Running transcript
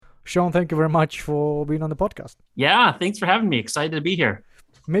Sean, thank you very much for being on the podcast. Yeah, thanks for having me. Excited to be here.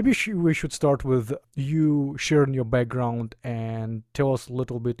 Maybe we should start with you sharing your background and tell us a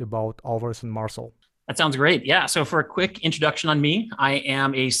little bit about Alvarez and Marsal. That sounds great. Yeah. So, for a quick introduction on me, I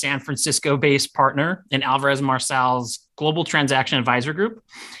am a San Francisco based partner in Alvarez Marsal's Global Transaction Advisor Group.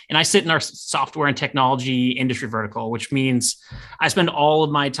 And I sit in our software and technology industry vertical, which means I spend all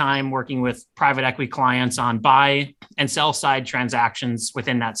of my time working with private equity clients on buy and sell side transactions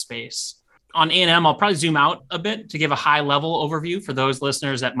within that space. On A&M, I'll probably zoom out a bit to give a high level overview for those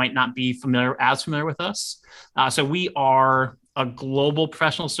listeners that might not be as familiar with us. So we are a global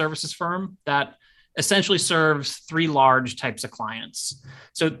professional services firm that essentially serves three large types of clients.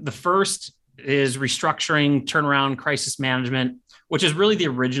 So the first is restructuring, turnaround, crisis management, which is really the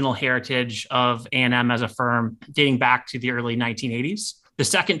original heritage of A&M as a firm dating back to the early 1980s. The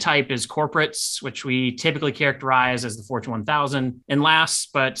second type is corporates, which we typically characterize as the Fortune 1000. And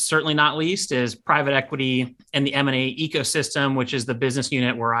last, but certainly not least, is private equity and the M&A ecosystem, which is the business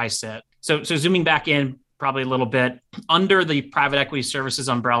unit where I sit. So zooming back in probably a little bit, under the private equity services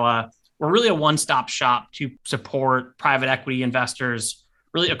umbrella, we're really a one-stop shop to support private equity investors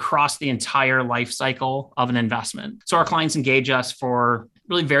really across the entire life cycle of an investment. So our clients engage us for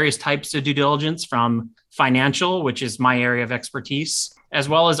really various types of due diligence, from financial, which is my area of expertise, as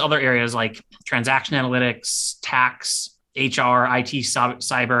well as other areas like transaction analytics, tax, HR, IT,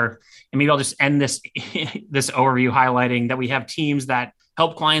 cyber. And maybe I'll just end this overview highlighting that we have teams that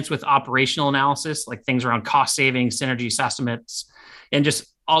help clients with operational analysis, like things around cost savings, synergy estimates, and just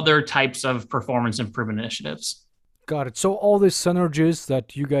other types of performance improvement initiatives. Got it. So all these synergies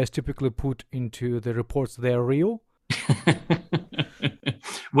that you guys typically put into the reports, they're real?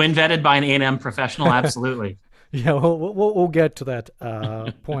 When vetted by an A&M professional, absolutely. Yeah, we'll get to that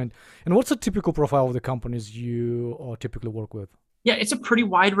point. And what's the typical profile of the companies you typically work with? Yeah, it's a pretty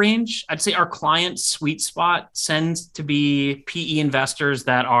wide range. I'd say our client sweet spot tends to be PE investors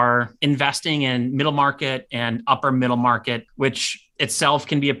that are investing in middle market and upper middle market, which itself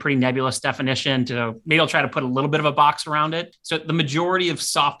can be a pretty nebulous definition. Maybe I'll try to put a little bit of a box around it. So the majority of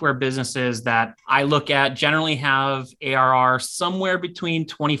software businesses that I look at generally have ARR somewhere between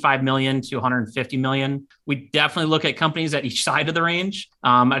 25 million to 150 million. We definitely look at companies at each side of the range.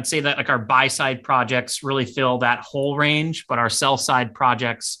 I'd say that like our buy side projects really fill that whole range, but our sell side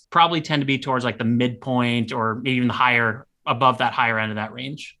projects probably tend to be towards like the midpoint or maybe even above that higher end of that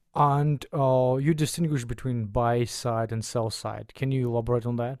range. And you distinguish between buy side and sell side. Can you elaborate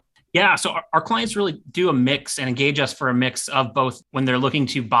on that? Yeah, so our clients really do a mix and engage us for a mix of both when they're looking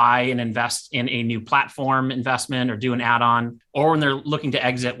to buy and invest in a new platform investment or do an add-on, or when they're looking to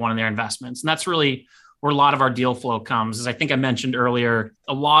exit one of their investments. And that's really where a lot of our deal flow comes. As I think I mentioned earlier,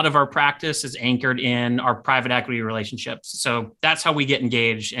 a lot of our practice is anchored in our private equity relationships. So that's how we get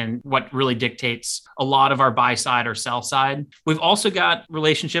engaged and what really dictates a lot of our buy side or sell side. We've also got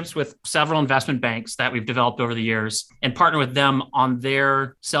relationships with several investment banks that we've developed over the years and partner with them on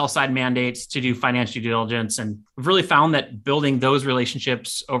their sell side mandates to do financial due diligence. And we've really found that building those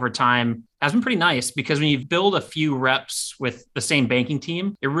relationships over time has been pretty nice, because when you build a few reps with the same banking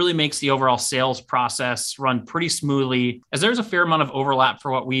team, it really makes the overall sales process run pretty smoothly, as there's a fair amount of overlap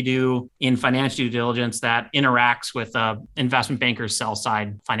for what we do in financial due diligence that interacts with investment bankers' sell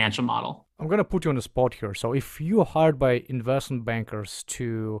side financial model. I'm going to put you on the spot here. So if you're hired by investment bankers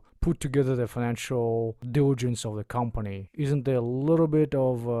to put together the financial diligence of the company, isn't there a little bit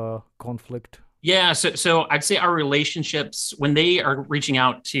of conflict? Yeah, so I'd say our relationships, when they are reaching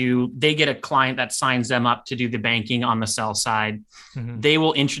out they get a client that signs them up to do the banking on the sell side. Mm-hmm. They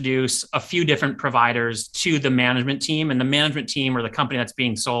will introduce a few different providers to the management team, and the management team or the company that's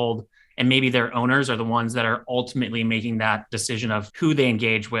being sold, and maybe their owners are the ones that are ultimately making that decision of who they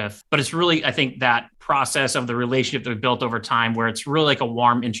engage with. But it's really, I think, that process of the relationship that we built over time where it's really like a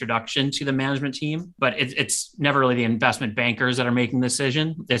warm introduction to the management team, but it's never really the investment bankers that are making the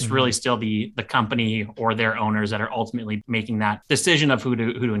decision. It's really still the company or their owners that are ultimately making that decision of who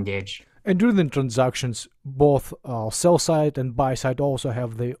to engage. And during the transactions, both sell side and buy side also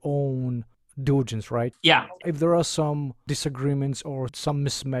have their own diligence, right? Yeah. If there are some disagreements or some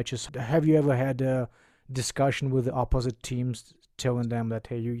mismatches, have you ever had a discussion with the opposite teams telling them that,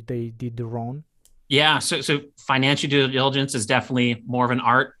 hey, they did the wrong? Yeah. So financial due diligence is definitely more of an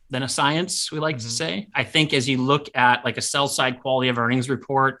art than a science, we like to say. I think as you look at like a sell side quality of earnings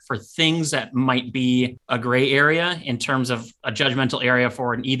report for things that might be a gray area in terms of a judgmental area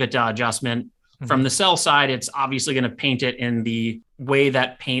for an EBITDA adjustment, from the sell side, it's obviously going to paint it in the way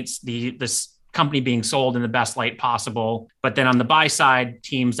that paints this company being sold in the best light possible. But then on the buy side,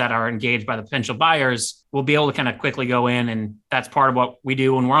 teams that are engaged by the potential buyers will be able to kind of quickly go in. And that's part of what we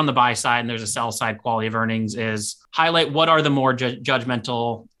do when we're on the buy side and there's a sell side quality of earnings is highlight what are the more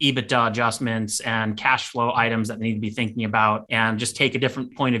judgmental EBITDA adjustments and cash flow items that they need to be thinking about and just take a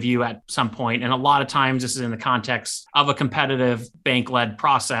different point of view at some point. And a lot of times this is in the context of a competitive bank-led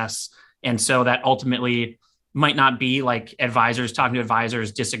process. And so that ultimately might not be like advisors talking to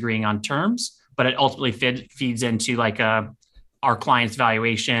advisors disagreeing on terms, but it ultimately feeds into like our client's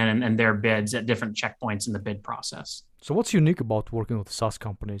valuation and their bids at different checkpoints in the bid process. So what's unique about working with SaaS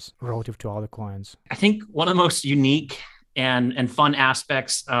companies relative to other clients? I think one of the most unique and fun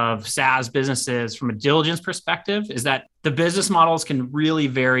aspects of SaaS businesses from a diligence perspective is that the business models can really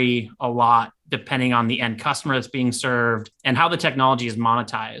vary a lot depending on the end customer that's being served and how the technology is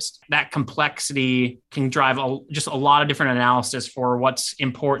monetized. That complexity can drive just a lot of different analysis for what's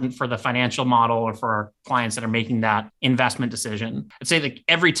important for the financial model or for our clients that are making that investment decision. I'd say that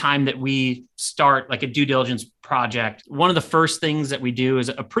every time that we start like a due diligence project, one of the first things that we do is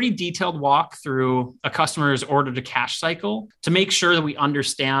a pretty detailed walk through a customer's order to cash cycle to make sure that we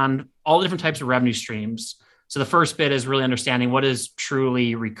understand all the different types of revenue streams. So the first bit is really understanding what is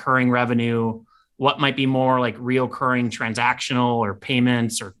truly recurring revenue, what might be more like reoccurring transactional or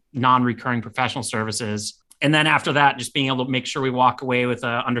payments or non-recurring professional services. And then after that, just being able to make sure we walk away with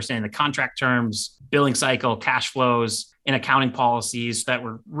understanding the contract terms, billing cycle, cash flows, and accounting policies that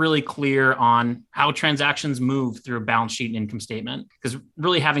were really clear on how transactions move through a balance sheet and income statement. Because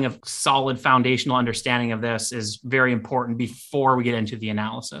really having a solid foundational understanding of this is very important before we get into the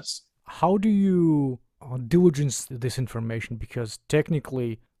analysis. How do you diligence this information? Because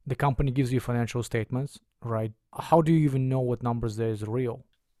technically the company gives you financial statements, right? How do you even know what numbers there is real?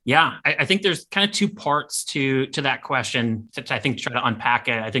 Yeah, I think there's kind of two parts to that question to I think try to unpack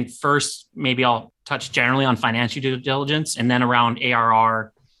it. I think first, maybe I'll touch generally on financial due diligence and then around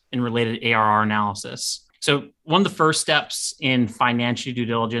ARR and related ARR analysis. So one of the first steps in financial due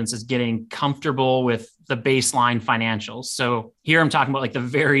diligence is getting comfortable with the baseline financials. So here I'm talking about like the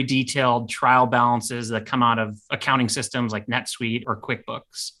very detailed trial balances that come out of accounting systems like NetSuite or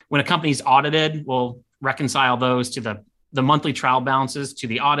QuickBooks. When a company's audited, we'll reconcile those to the monthly trial balances to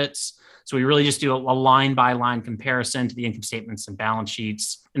the audits. So we really just do a line by line comparison to the income statements and balance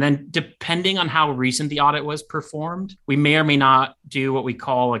sheets. And then depending on how recent the audit was performed, we may or may not do what we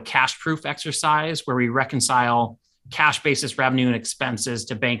call a cash proof exercise where we reconcile cash basis revenue and expenses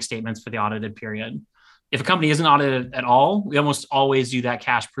to bank statements for the audited period. If a company isn't audited at all, we almost always do that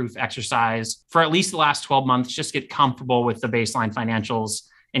cash proof exercise for at least the last 12 months, just get comfortable with the baseline financials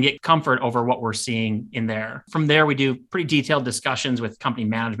and get comfort over what we're seeing in there. From there, we do pretty detailed discussions with company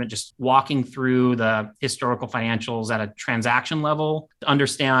management, just walking through the historical financials at a transaction level to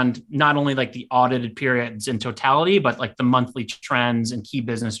understand not only like the audited periods in totality, but like the monthly trends and key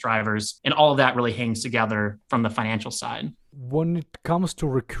business drivers. And all of that really hangs together from the financial side. When it comes to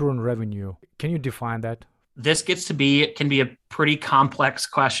recurring revenue, can you define that? This can be a pretty complex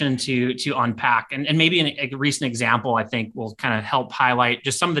question to unpack. And maybe a recent example, I think, will kind of help highlight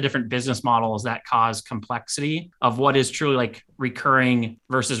just some of the different business models that cause complexity of what is truly like recurring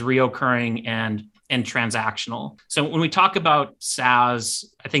versus reoccurring and transactional. So when we talk about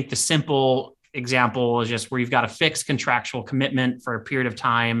SaaS, I think the simple example is just where you've got a fixed contractual commitment for a period of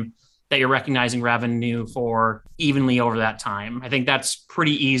time that you're recognizing revenue for evenly over that time. I think that's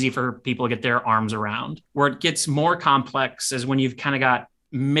pretty easy for people to get their arms around. Where it gets more complex is when you've kind of got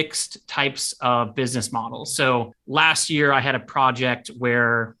mixed types of business models. So last year I had a project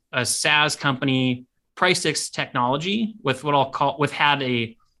where a SaaS company priced its technology with had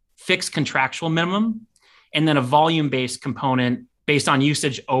a fixed contractual minimum and then a volume-based component based on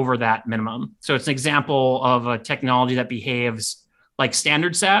usage over that minimum. So it's an example of a technology that behaves like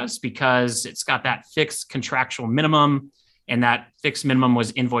standard SaaS because it's got that fixed contractual minimum and that fixed minimum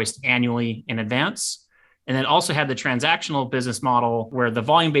was invoiced annually in advance. And then also had the transactional business model where the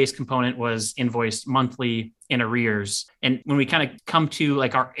volume-based component was invoiced monthly in arrears. And when we kind of come to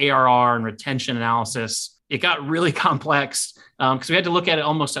like our ARR and retention analysis, it got really complex because we had to look at it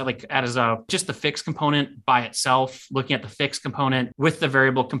almost as just the fixed component by itself, looking at the fixed component with the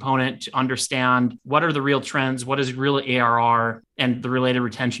variable component to understand what are the real trends, what is real ARR and the related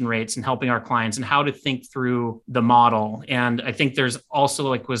retention rates and helping our clients and how to think through the model. And I think there's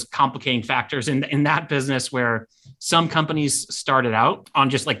also was complicating factors in that business where some companies started out on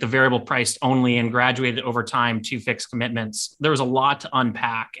just like the variable priced only and graduated over time to fixed commitments. There was a lot to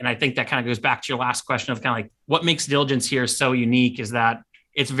unpack. And I think that kind of goes back to your last question of kind of like what makes diligence here so unique is that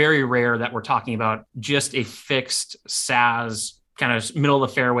it's very rare that we're talking about just a fixed SaaS kind of middle of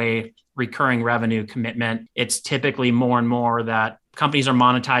the fairway recurring revenue commitment, it's typically more and more that companies are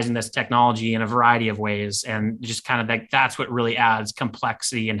monetizing this technology in a variety of ways. And just kind of that's what really adds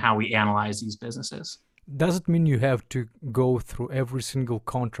complexity in how we analyze these businesses. Does it mean you have to go through every single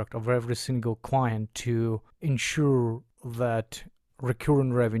contract of every single client to ensure that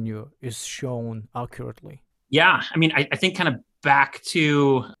recurring revenue is shown accurately? Yeah. I mean, I think kind of back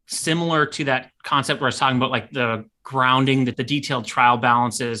to similar to that concept where I was talking about like the grounding, the detailed trial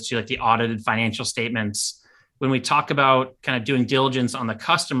balances to like the audited financial statements. When we talk about kind of doing diligence on the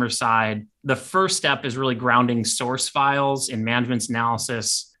customer side, the first step is really grounding source files in management's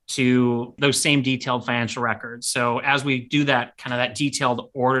analysis to those same detailed financial records. So as we do that kind of that detailed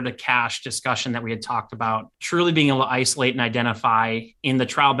order to cash discussion that we had talked about, truly being able to isolate and identify in the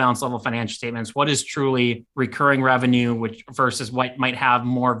trial balance level financial statements, what is truly recurring revenue, which versus what might have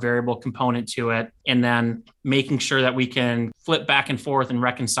more variable component to it. And then making sure that we can flip back and forth and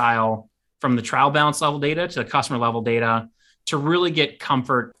reconcile from the trial balance level data to the customer level data to really get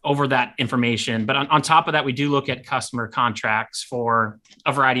comfort over that information. But on top of that, we do look at customer contracts for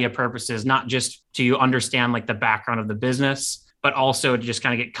a variety of purposes, not just to understand like the background of the business, but also to just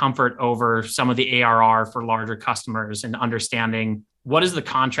kind of get comfort over some of the ARR for larger customers and understanding what does the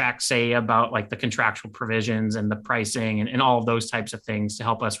contract say about like the contractual provisions and the pricing and all of those types of things to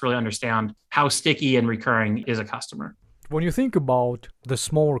help us really understand how sticky and recurring is a customer. When you think about the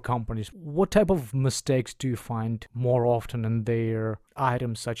smaller companies, what type of mistakes do you find more often in their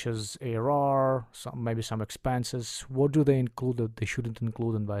items such as ARR, maybe some expenses? What do they include that they shouldn't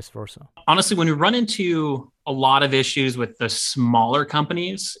include and vice versa? Honestly, when we run into a lot of issues with the smaller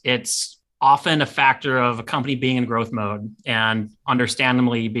companies, it's often a factor of a company being in growth mode and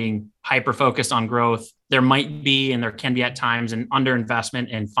understandably being hyper-focused on growth. There might be, and there can be at times, an underinvestment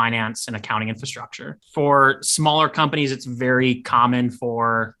in finance and accounting infrastructure. For smaller companies, it's very common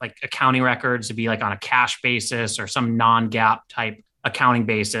for like accounting records to be like on a cash basis or some non-GAAP type accounting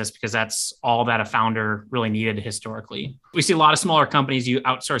basis, because that's all that a founder really needed historically. We see a lot of smaller companies, you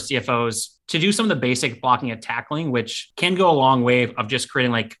outsource CFOs to do some of the basic blocking and tackling, which can go a long way of just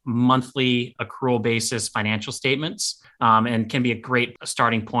creating like monthly accrual basis financial statements, and can be a great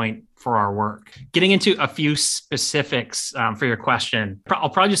starting point for our work. Getting into a few specifics for your question, I'll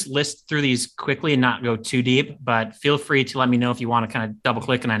probably just list through these quickly and not go too deep, but feel free to let me know if you want to kind of double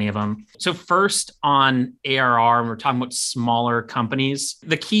click on any of them. So first on ARR, and we're talking about smaller companies,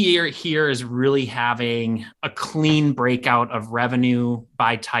 the key here is really having a clean breakout of revenue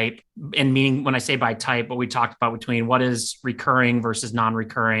by type. And meaning when I say by type, what we talked about between what is recurring versus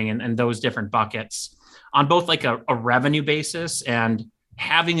non-recurring and those different buckets on both like a revenue basis and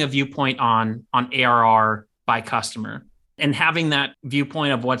having a viewpoint on ARR by customer and having that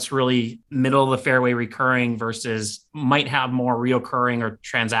viewpoint of what's really middle of the fairway recurring versus might have more reoccurring or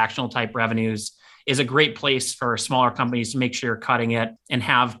transactional type revenues is a great place for smaller companies to make sure you're cutting it and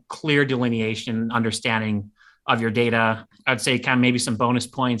have clear delineation and understanding of your data. I'd say kind of maybe some bonus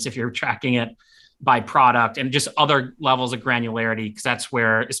points if you're tracking it by product and just other levels of granularity, because that's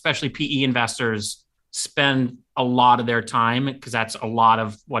where especially PE investors spend a lot of their time, because that's a lot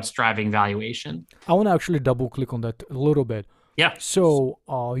of what's driving valuation. I want to actually double click on that a little bit. Yeah. So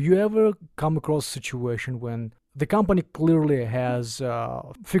you ever come across a situation when the company clearly has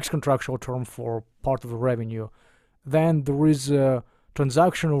a fixed contractual term for part of the revenue, then there is a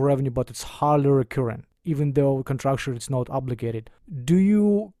transactional revenue, but it's highly recurring, even though contractually it's not obligated. Do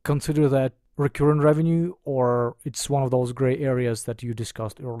you consider that recurring revenue, or it's one of those gray areas that you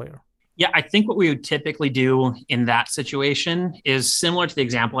discussed earlier? Yeah, I think what we would typically do in that situation is similar to the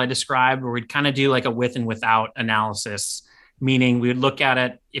example I described, where we'd kind of do like a with and without analysis, meaning we would look at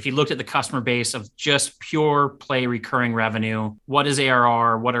it, if you looked at the customer base of just pure play recurring revenue, what is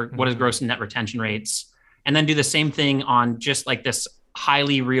ARR, what is gross and net retention rates, and then do the same thing on just like this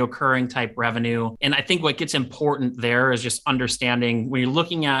highly reoccurring type revenue. And I think what gets important there is just understanding when you're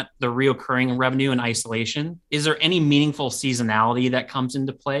looking at the reoccurring revenue in isolation, is there any meaningful seasonality that comes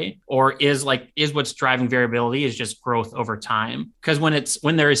into play? Or is what's driving variability is just growth over time? Because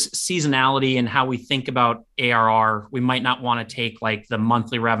when there's seasonality in how we think about ARR, we might not want to take like the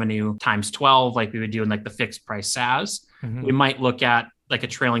monthly revenue times 12, like we would do in like the fixed price SaaS. Mm-hmm. We might look at like a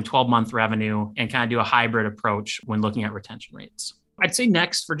trailing 12-month revenue and kind of do a hybrid approach when looking at retention rates. I'd say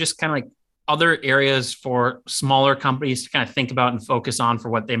next, for just kind of like other areas for smaller companies to kind of think about and focus on for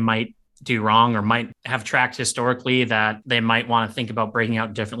what they might do wrong or might have tracked historically that they might want to think about breaking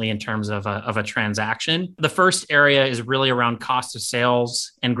out differently in terms of a transaction. The first area is really around cost of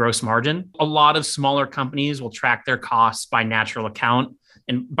sales and gross margin. A lot of smaller companies will track their costs by natural account.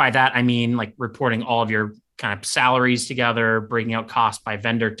 And by that, I mean like reporting all of your kind of salaries together, breaking out costs by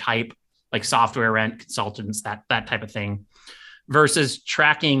vendor type, like software rent, consultants, that type of thing, versus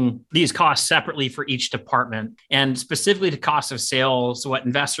tracking these costs separately for each department. And specifically to cost of sales, what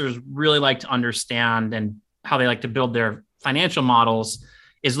investors really like to understand and how they like to build their financial models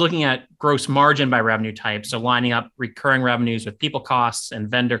is looking at gross margin by revenue type. So lining up recurring revenues with people costs and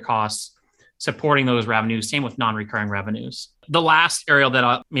vendor costs, supporting those revenues, same with non-recurring revenues. The last area that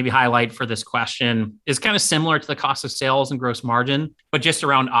I'll maybe highlight for this question is kind of similar to the cost of sales and gross margin, but just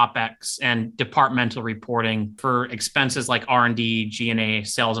around OpEx and departmental reporting for expenses like R&D, G&A,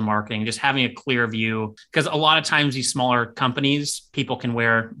 sales and marketing, just having a clear view. Because a lot of times these smaller companies, people can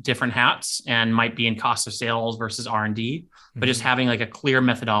wear different hats and might be in cost of sales versus R&D. But just having like a clear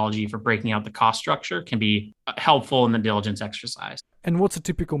methodology for breaking out the cost structure can be helpful in the diligence exercise. And what's a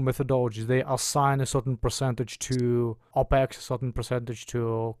typical methodology? They assign a certain percentage to OpEx, a certain percentage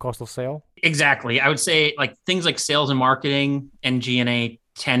to cost of sale? Exactly. I would say like things like sales and marketing and G&A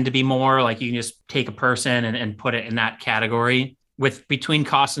tend to be more like you can just take a person and put it in that category. With between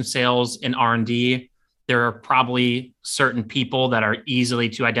cost and sales and R&D, there are probably certain people that are easily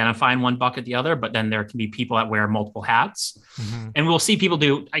to identify in one bucket, the other, but then there can be people that wear multiple hats. And we'll see people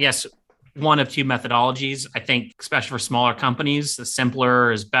do, I guess, one of two methodologies. I think, especially for smaller companies, the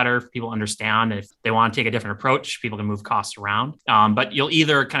simpler is better for people to understand. If they want to take a different approach, people can move costs around. But you'll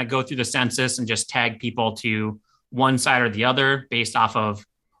either kind of go through the census and just tag people to one side or the other based off of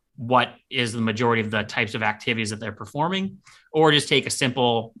what is the majority of the types of activities that they're performing, or just take a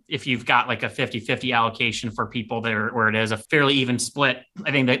simple, if you've got like a 50-50 allocation for people there where it is a fairly even split.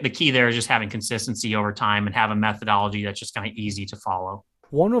 I think that the key there is just having consistency over time and have a methodology that's just kind of easy to follow.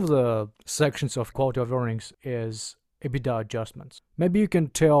 One of the sections of quality of earnings is EBITDA adjustments. Maybe you can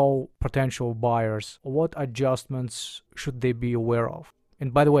tell potential buyers what adjustments should they be aware of.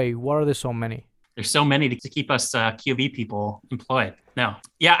 And by the way, why are there so many? There's so many to keep us QV people employed. No.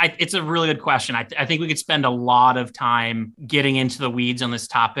 Yeah, it's a really good question. I think we could spend a lot of time getting into the weeds on this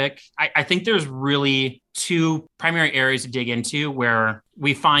topic. I think there's really two primary areas to dig into where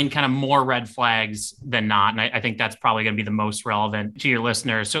we find kind of more red flags than not. And I think that's probably going to be the most relevant to your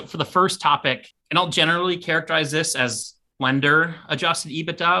listeners. So for the first topic, and I'll generally characterize this as lender adjusted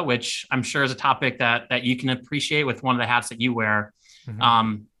EBITDA, which I'm sure is a topic that you can appreciate with one of the hats that you wear.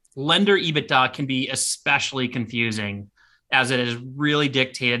 Lender EBITDA can be especially confusing as it is really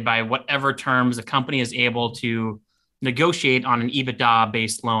dictated by whatever terms the company is able to negotiate on an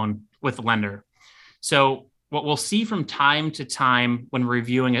EBITDA-based loan with the lender. So what we'll see from time to time when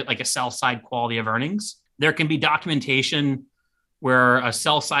reviewing it, like a sell-side quality of earnings, there can be documentation where a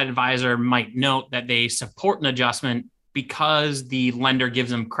sell-side advisor might note that they support an adjustment because the lender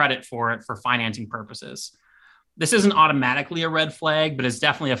gives them credit for it for financing purposes. This isn't automatically a red flag, but it's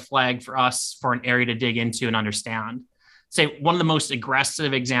definitely a flag for us for an area to dig into and understand. Say one of the most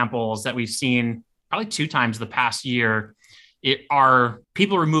aggressive examples that we've seen probably 2 times the past year are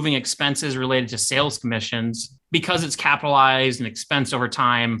people removing expenses related to sales commissions because it's capitalized and expensed over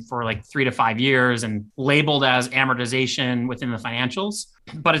time for like 3 to 5 years and labeled as amortization within the financials,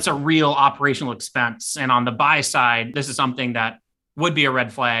 but it's a real operational expense. And on the buy side, this is something that would be a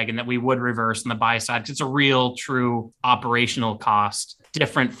red flag and that we would reverse on the buy side because it's a real, true operational cost,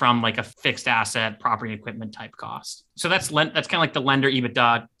 different from like a fixed asset, property, equipment type cost. So that's kind of like the lender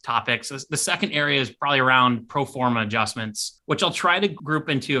EBITDA topic. So the second area is probably around pro forma adjustments, which I'll try to group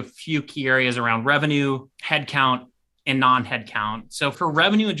into a few key areas around revenue, headcount, and non-headcount. So for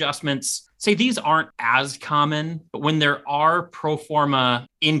revenue adjustments, say these aren't as common, but when there are pro forma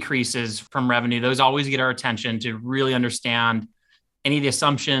increases from revenue, those always get our attention to really understand any of the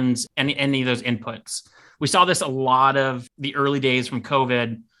assumptions, any of those inputs. We saw this a lot of the early days from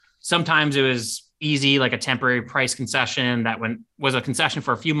COVID. Sometimes it was easy, like a temporary price concession that was a concession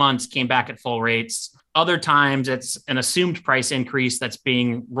for a few months, came back at full rates. Other times it's an assumed price increase that's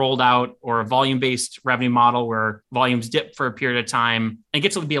being rolled out or a volume-based revenue model where volumes dip for a period of time. It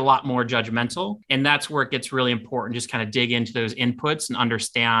gets to be a lot more judgmental. And that's where it gets really important, just kind of dig into those inputs and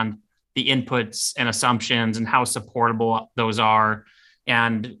understand the inputs and assumptions and how supportable those are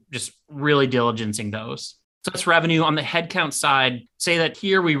and just really diligencing those. So that's revenue. On the headcount side, say that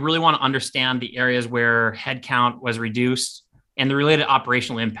here we really want to understand the areas where headcount was reduced and the related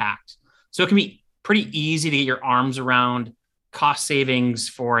operational impact. So it can be pretty easy to get your arms around cost savings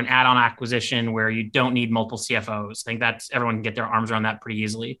for an add-on acquisition where you don't need multiple CFOs. I think everyone can get their arms around that pretty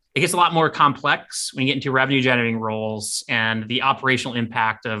easily. It gets a lot more complex when you get into revenue generating roles and the operational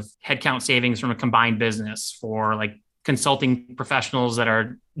impact of headcount savings from a combined business for like consulting professionals that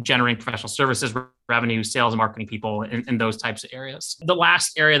are generating professional services revenue, sales and marketing people in those types of areas. The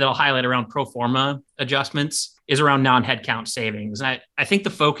last area that I'll highlight around pro forma adjustments is around non-headcount savings. I think the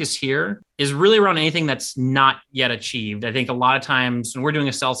focus here is really around anything that's not yet achieved. I think a lot of times when we're doing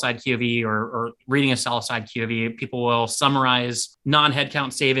a sell-side QOV or reading a sell-side QOV, people will summarize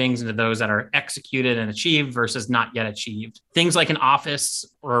non-headcount savings into those that are executed and achieved versus not yet achieved. Things like an office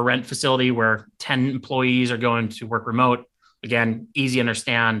or a rent facility where 10 employees are going to work remote. Again, easy to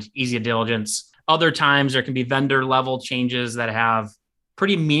understand, easy to diligence. Other times there can be vendor level changes that have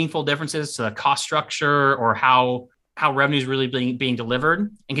pretty meaningful differences to the cost structure or how revenue is really being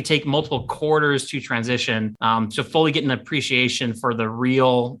delivered, and can take multiple quarters to transition. So fully getting an appreciation for the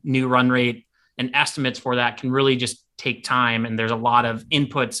real new run rate and estimates for that can really just take time. And there's a lot of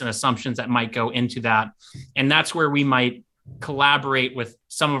inputs and assumptions that might go into that. And that's where we might collaborate with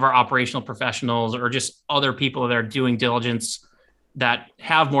some of our operational professionals or just other people that are doing diligence that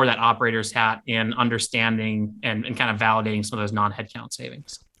have more of that operator's hat in understanding and kind of validating some of those non-headcount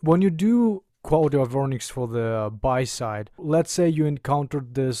savings. When you do quality of earnings for the buy side, let's say you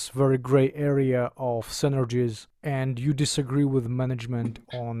encountered this very gray area of synergies and you disagree with management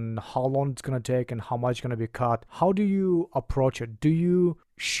on how long it's going to take and how much is going to be cut. How do you approach it? Do you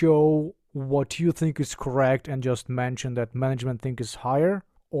show what you think is correct and just mention that management think is higher?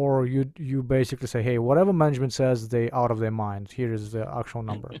 Or you basically say, hey, whatever management says, they out of their mind. Here is the actual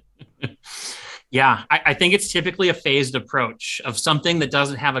number. Yeah, I think it's typically a phased approach of something that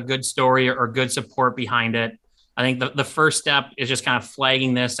doesn't have a good story or good support behind it. I think the first step is just kind of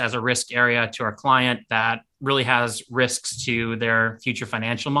flagging this as a risk area to our client that really has risks to their future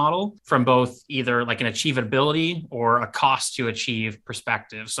financial model from both either like an achievability or a cost to achieve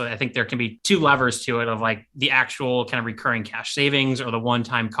perspective. So I think there can be two levers to it of like the actual kind of recurring cash savings or the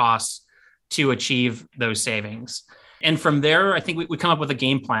one-time costs to achieve those savings. And from there, I think we come up with a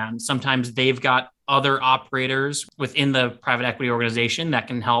game plan. Sometimes they've got other operators within the private equity organization that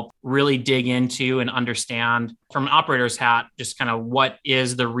can help really dig into and understand from an operator's hat, just kind of what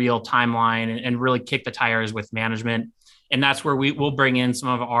is the real timeline and really kick the tires with management. And that's where we will bring in some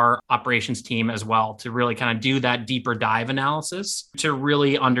of our operations team as well to really kind of do that deeper dive analysis to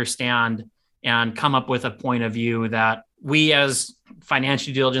really understand and come up with a point of view that we as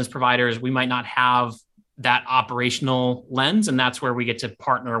financial diligence providers, we might not have that operational lens. And that's where we get to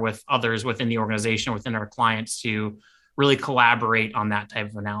partner with others within the organization, within our clients to really collaborate on that type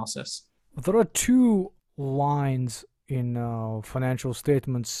of analysis. There are two lines in financial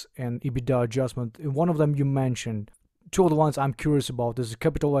statements and EBITDA adjustment. One of them you mentioned. Two of the ones I'm curious about is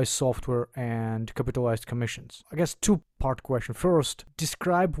capitalized software and capitalized commissions. I guess two-part question. First,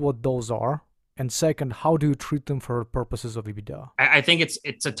 describe what those are. And second, how do you treat them for purposes of EBITDA? I think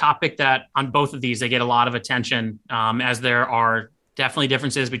it's a topic that on both of these, they get a lot of attention as there are definitely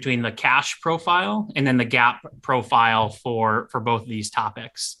differences between the cash profile and then the GAAP profile for both of these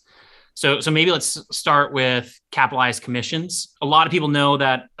topics. So maybe let's start with capitalized commissions. A lot of people know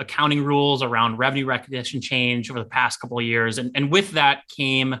that accounting rules around revenue recognition change over the past couple of years. And with that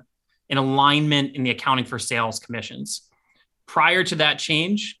came an alignment in the accounting for sales commissions. Prior to that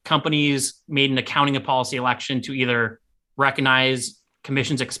change, companies made an accounting and policy election to either recognize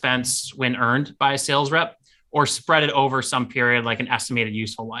commissions expense when earned by a sales rep or spread it over some period like an estimated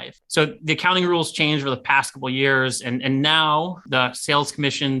useful life. So the accounting rules changed over the past couple of years. And now the sales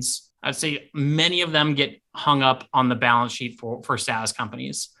commissions, I'd say many of them get hung up on the balance sheet for SaaS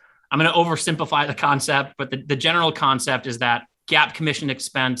companies. I'm going to oversimplify the concept, but the general concept is that GAAP commission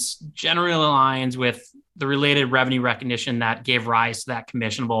expense generally aligns with the related revenue recognition that gave rise to that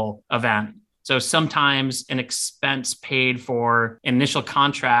commissionable event. So sometimes an expense paid for an initial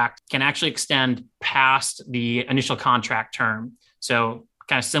contract can actually extend past the initial contract term. So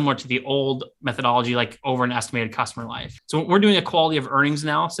kind of similar to the old methodology, like over an estimated customer life. So when we're doing a quality of earnings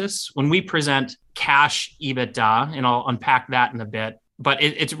analysis, when we present cash EBITDA, and I'll unpack that in a bit, but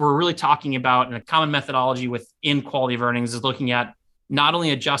we're really talking about, and a common methodology within quality of earnings is looking at not only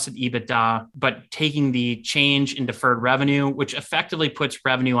adjusted EBITDA, but taking the change in deferred revenue, which effectively puts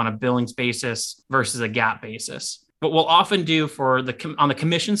revenue on a billings basis versus a GAAP basis. What we'll often do on the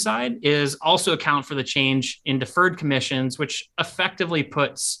commission side is also account for the change in deferred commissions, which effectively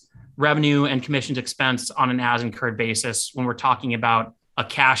puts revenue and commissions expense on an as incurred basis when we're talking about a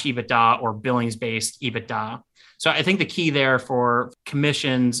cash EBITDA or billings-based EBITDA. So I think the key there for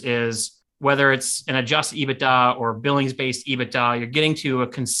commissions is whether it's an adjusted EBITDA or billings-based EBITDA, you're getting to a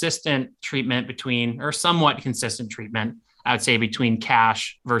consistent treatment or somewhat consistent treatment, I would say, between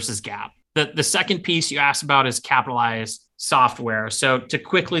cash versus GAAP. The second piece you asked about is capitalized software. So to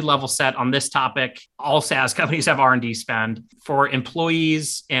quickly level set on this topic, all SaaS companies have R&D spend. For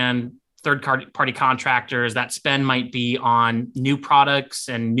employees and third-party contractors, that spend might be on new products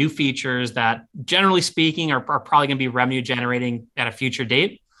and new features that, generally speaking, are probably going to be revenue generating at a future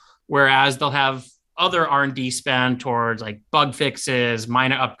date. Whereas they'll have other R&D spend towards like bug fixes,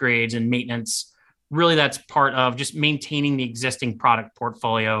 minor upgrades, and maintenance. Really, that's part of just maintaining the existing product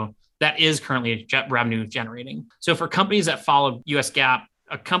portfolio that is currently revenue generating. So for companies that follow US GAAP,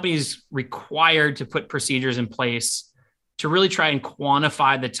 a company is required to put procedures in place to really try and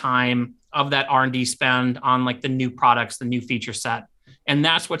quantify the time of that R&D spend on like the new products, the new feature set. And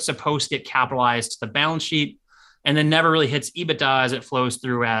that's what's supposed to get capitalized to the balance sheet and then never really hits EBITDA as it flows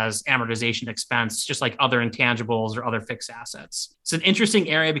through as amortization expense, just like other intangibles or other fixed assets. It's an interesting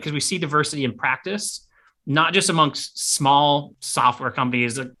area because we see diversity in practice, not just amongst small software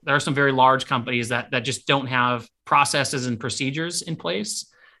companies. There are some very large companies that just don't have processes and procedures in place.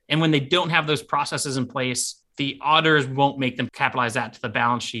 And when they don't have those processes in place, the auditors won't make them capitalize that to the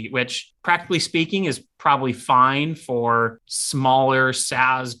balance sheet, which practically speaking is probably fine for smaller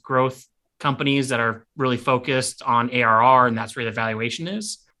SaaS growth companies that are really focused on ARR, and that's where the valuation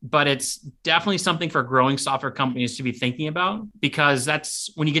is. But it's definitely something for growing software companies to be thinking about, because that's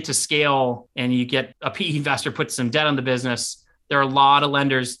when you get to scale and you get a PE investor puts some debt on the business. There are a lot of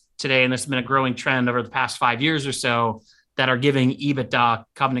lenders today, and this has been a growing trend over the past 5 years or so, that are giving EBITDA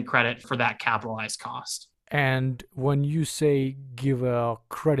covenant credit for that capitalized cost. And when you say give a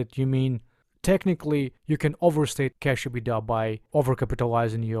credit, you mean technically you can overstate cash EBITDA by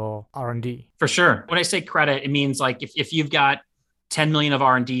overcapitalizing your R&D. For sure. When I say credit, it means like if you've got 10 million of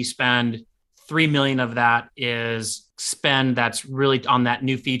R&D spend, 3 million of that is spend that's really on that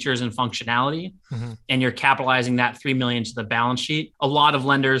new features and functionality. Mm-hmm. And you're capitalizing that 3 million to the balance sheet. A lot of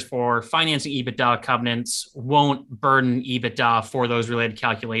lenders for financing EBITDA covenants won't burden EBITDA for those related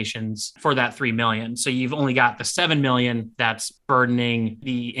calculations for that 3 million. So you've only got the 7 million that's burdening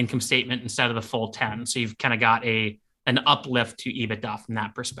the income statement instead of the full 10. So you've kind of got an uplift to EBITDA from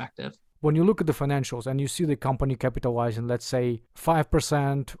that perspective. When you look at the financials and you see the company capitalizing, let's say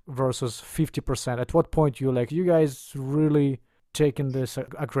 5% versus 50%, at what point you're like, you guys really taking this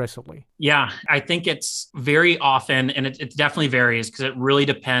aggressively? Yeah, I think it's very often, and it definitely varies because it really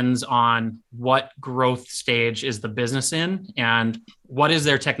depends on what growth stage is the business in and what is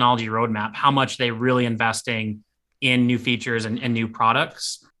their technology roadmap, how much they really investing in new features and new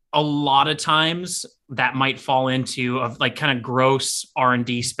products. A lot of times that might fall into like kind of gross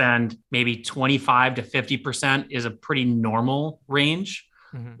R&D spend, maybe 25 to 50% is a pretty normal range.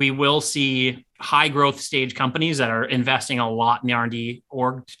 Mm-hmm. We will see high growth stage companies that are investing a lot in the R&D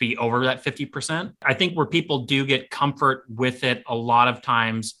org to be over that 50%. I think where people do get comfort with it a lot of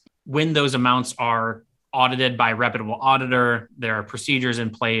times when those amounts are audited by a reputable auditor, there are procedures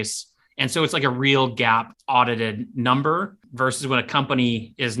in place. And so it's like a real GAAP audited number versus when a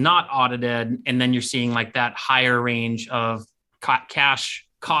company is not audited. And then you're seeing like that higher range of cash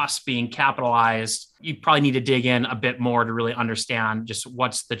costs being capitalized. You probably need to dig in a bit more to really understand just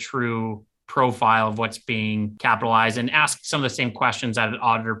what's the true profile of what's being capitalized and ask some of the same questions that an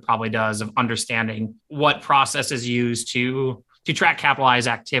auditor probably does of understanding what process is used to track capitalized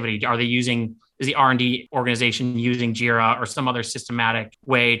activity. Is the R&D organization using Jira or some other systematic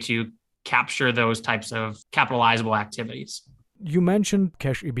way to capture those types of capitalizable activities? You mentioned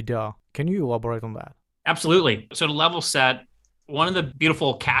cash EBITDA. Can you elaborate on that? Absolutely. So to level set, one of the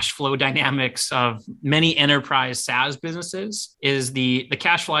beautiful cash flow dynamics of many enterprise SaaS businesses is the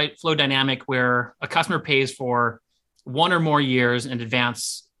cash flow dynamic where a customer pays for 1 or more years in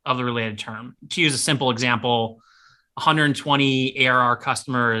advance of the related term. To use a simple example, 120 ARR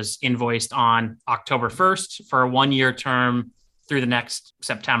customers invoiced on October 1st for a 1-year term through the next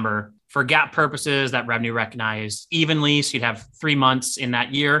September. For GAAP purposes, that revenue recognized evenly. So you'd have 3 months in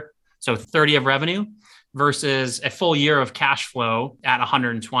that year. So 30 of revenue versus a full year of cash flow at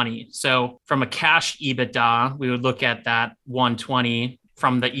 120. So from a cash EBITDA, we would look at that 120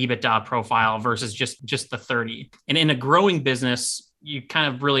 from the EBITDA profile versus just the 30. And in a growing business, you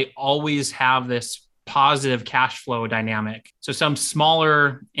kind of really always have this positive cash flow dynamic. So some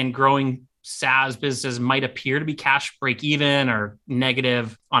smaller and growing SaaS businesses might appear to be cash break even or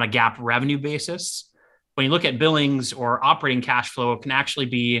negative on a GAAP revenue basis. When you look at billings or operating cash flow, it can actually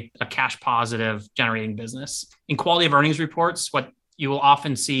be a cash positive generating business. In quality of earnings reports, what you will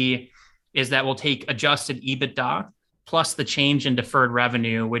often see is that we'll take adjusted EBITDA plus the change in deferred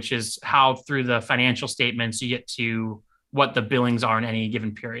revenue, which is how through the financial statements you get to what the billings are in any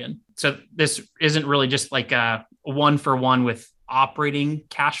given period. So this isn't really just like a 1-for-1 with operating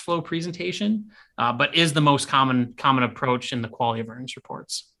cash flow presentation, but is the most common approach in the quality of earnings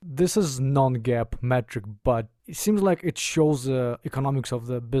reports. This is non-GAAP metric, but it seems like it shows the economics of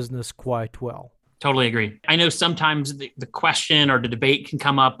the business quite well. Totally agree. I know sometimes the question or the debate can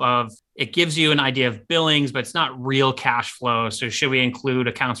come up of it gives you an idea of billings, but it's not real cash flow. So should we include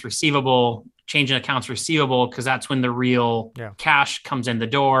accounts receivable, change in accounts receivable, because that's when the real cash comes in the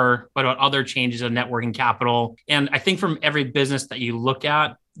door? What about other changes of net working capital? And I think from every business that you look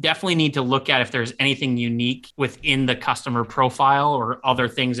at, definitely need to look at if there's anything unique within the customer profile or other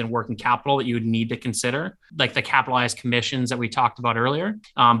things in working capital that you would need to consider, like the capitalized commissions that we talked about earlier.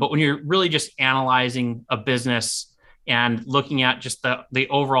 But when you're really just analyzing a business and looking at just the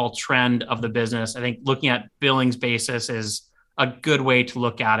overall trend of the business, I think looking at billings basis is a good way to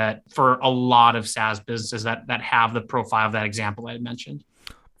look at it for a lot of SaaS businesses that have the profile of that example I had mentioned.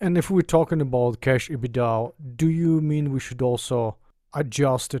 And if we're talking about cash EBITDA, do you mean we should also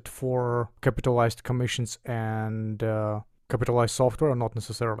adjust it for capitalized commissions and capitalized software, or not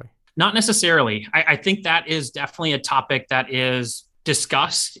necessarily? Not necessarily. I think that is definitely a topic that is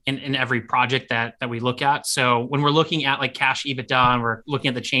discussed in every project that we look at. So when we're looking at like cash EBITDA and we're looking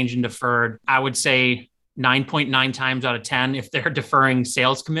at the change in deferred, I would say 9.9 times out of 10, if they're deferring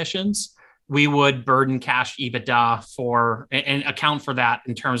sales commissions, we would burden cash EBITDA for and account for that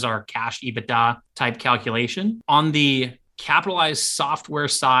in terms of our cash EBITDA type calculation. On the capitalized software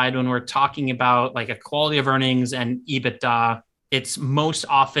side, when we're talking about like a quality of earnings and EBITDA, it's most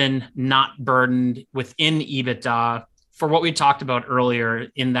often not burdened within EBITDA for what we talked about earlier,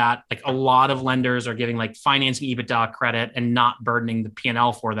 in that like a lot of lenders are giving like financing EBITDA credit and not burdening the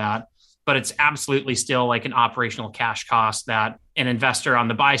P&L for that. But it's absolutely still like an operational cash cost that an investor on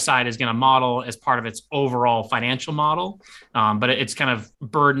the buy side is going to model as part of its overall financial model. But it's kind of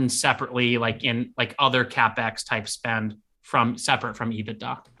burdened separately, like in like other CapEx type spend separate from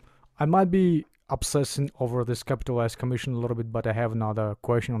EBITDA. I might be obsessing over this capitalized commission a little bit, but I have another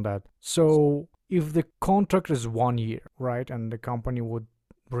question on that. So if the contract is 1 year, right, and the company would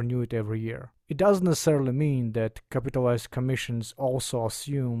renew it every year, it doesn't necessarily mean that capitalized commissions also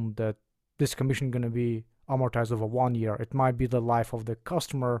assume that this commission is going to be amortized over 1 year. It might be the life of the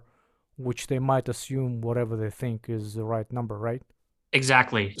customer, which they might assume whatever they think is the right number, right?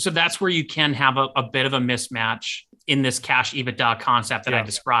 Exactly. So that's where you can have a bit of a mismatch in this cash EBITDA concept that I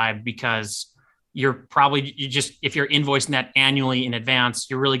described, because if you're invoicing that annually in advance,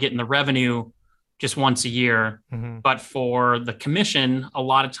 you're really getting the revenue just once a year. Mm-hmm. But for the commission, a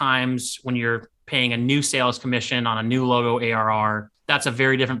lot of times when you're paying a new sales commission on a new logo ARR, that's a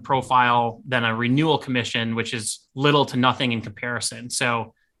very different profile than a renewal commission, which is little to nothing in comparison.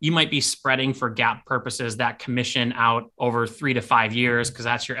 So you might be spreading for GAAP purposes that commission out over 3 to 5 years, because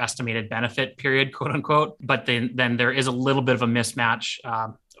that's your estimated benefit period, quote unquote. But then there is a little bit of a mismatch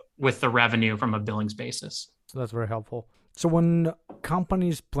with the revenue from a billings basis. So that's very helpful. So when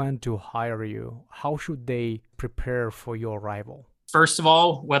companies plan to hire you, how should they prepare for your arrival? First of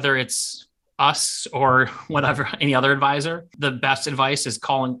all, whether it's us or whatever, any other advisor, the best advice is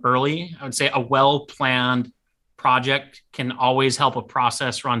calling early. I would say a well-planned project can always help a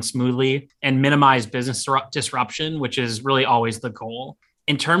process run smoothly and minimize business disruption, which is really always the goal.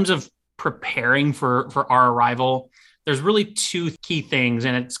 In terms of preparing for our arrival, there's really 2 key things,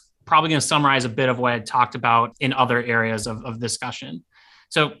 and it's probably going to summarize a bit of what I talked about in other areas of discussion.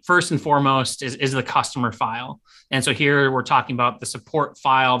 So first and foremost is the customer file. And so here we're talking about the support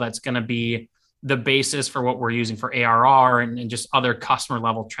file that's going to be the basis for what we're using for ARR and just other customer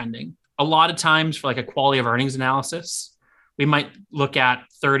level trending. A lot of times for like a quality of earnings analysis, we might look at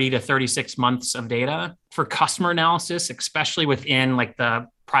 30 to 36 months of data. For customer analysis, especially within like the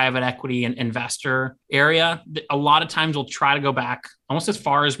private equity and investor area, a lot of times we'll try to go back almost as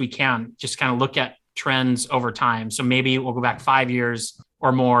far as we can, just kind of look at trends over time. So maybe we'll go back 5 years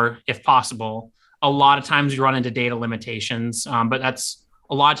or more if possible. A lot of times we run into data limitations, but that's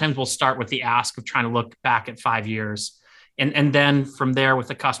a lot of times we'll start with the ask of trying to look back at 5 years. And then from there with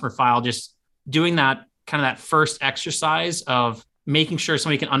the customer file, just doing that kind of that first exercise of making sure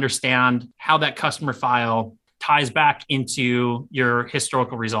somebody can understand how that customer file ties back into your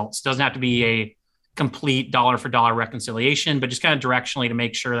historical results. Doesn't have to be a complete dollar for dollar reconciliation, but just kind of directionally to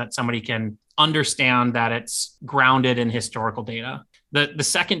make sure that somebody can understand that it's grounded in historical data. The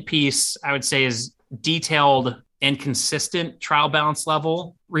second piece I would say is detailed and consistent trial balance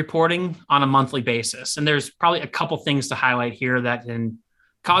level reporting on a monthly basis. And there's probably a couple things to highlight here that can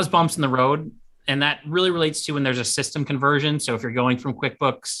cause bumps in the road. And that really relates to when there's a system conversion. So if you're going from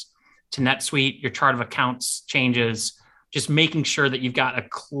QuickBooks to NetSuite, your chart of accounts changes, just making sure that you've got a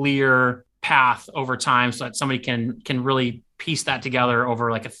clear path over time so that somebody can really piece that together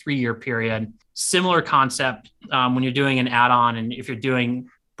over like a 3-year period. Similar concept when you're doing an add-on, and if you're doing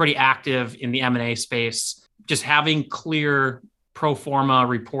pretty active in the M&A space, just having clear pro forma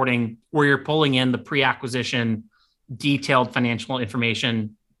reporting where you're pulling in the pre-acquisition detailed financial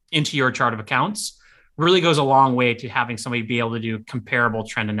information into your chart of accounts really goes a long way to having somebody be able to do comparable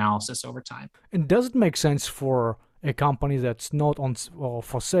trend analysis over time. And does it make sense for a company that's not on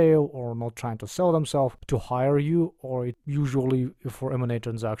for sale or not trying to sell themselves to hire you, or it usually for M&A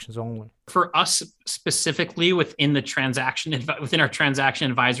transactions only? For us specifically within our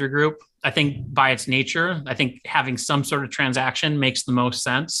transaction advisory group, I think by its nature, I think having some sort of transaction makes the most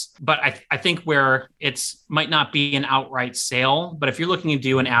sense. But I think where it's might not be an outright sale, but if you're looking to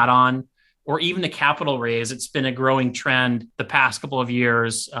do an add-on or even a capital raise, it's been a growing trend the past couple of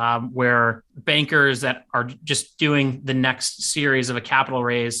years where bankers that are just doing the next series of a capital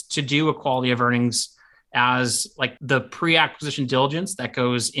raise to do a quality of earnings as like the pre-acquisition diligence that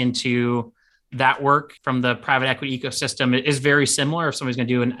goes into that work from the private equity ecosystem is very similar if somebody's going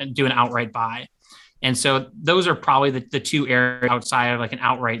to do an outright buy. And so those are probably the two areas outside of like an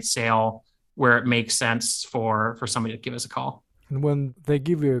outright sale where it makes sense for somebody to give us a call. And when they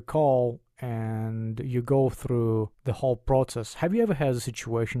give you a call and you go through the whole process, have you ever had a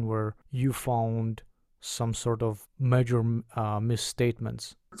situation where you found some sort of major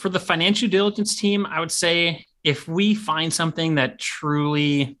misstatements? For the financial diligence team, I would say if we find something that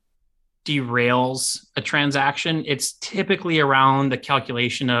truly derails a transaction, it's typically around the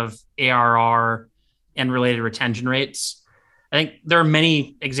calculation of ARR and related retention rates. I think there are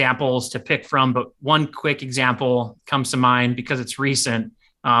many examples to pick from, but one quick example comes to mind because it's recent.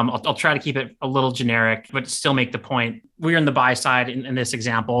 I'll try to keep it a little generic, but still make the point. We're in the buy side in this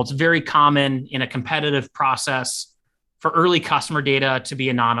example. It's very common in a competitive process for early customer data to be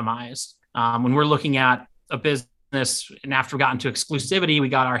anonymized. When we're looking at a business and after we got into exclusivity, we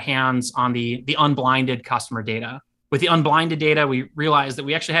got our hands on the unblinded customer data. With the unblinded data, we realized that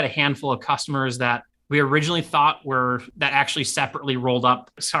we actually had a handful of customers that we originally thought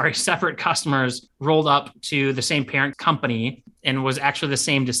separate customers rolled up to the same parent company and was actually the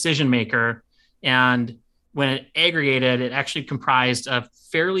same decision maker. And when it aggregated, it actually comprised a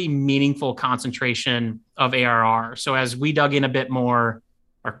fairly meaningful concentration of ARR. So as we dug in a bit more,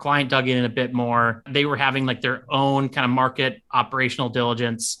 our client dug in a bit more, they were having like their own kind of market operational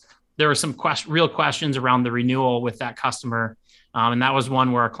diligence. There were some real questions around the renewal with that customer. And that was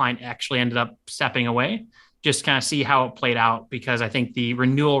one where our client actually ended up stepping away, just kind of see how it played out, because I think the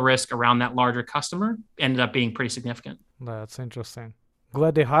renewal risk around that larger customer ended up being pretty significant. That's interesting.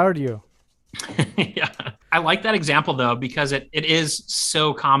 Glad they hired you. Yeah. I like that example though, because it is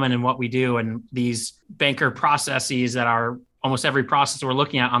so common in what we do, and these banker processes that are almost every process we're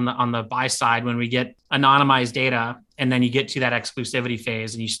looking at on the buy side. When we get anonymized data and then you get to that exclusivity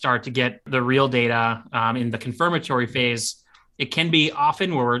phase and you start to get the real data in the confirmatory phase, it can be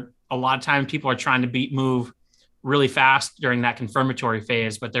often where a lot of times people are trying to move really fast during that confirmatory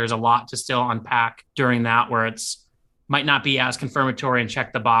phase, but there's a lot to still unpack during that where it's might not be as confirmatory and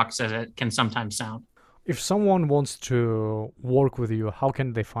check the box as it can sometimes sound. If someone wants to work with you, how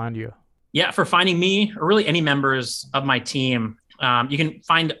can they find you? Yeah, for finding me or really any members of my team, you can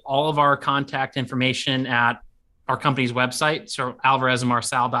find all of our contact information at our company's website, so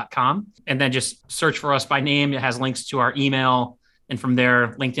alvarezandmarsal.com, and then just search for us by name. It has links to our email, and from there,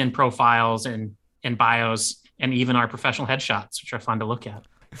 LinkedIn profiles and bios, and even our professional headshots, which are fun to look at.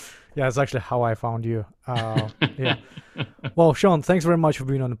 Yeah, that's actually how I found you. Yeah. Well, Sean, thanks very much for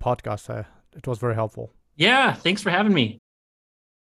being on the podcast. It was very helpful. Yeah, thanks for having me.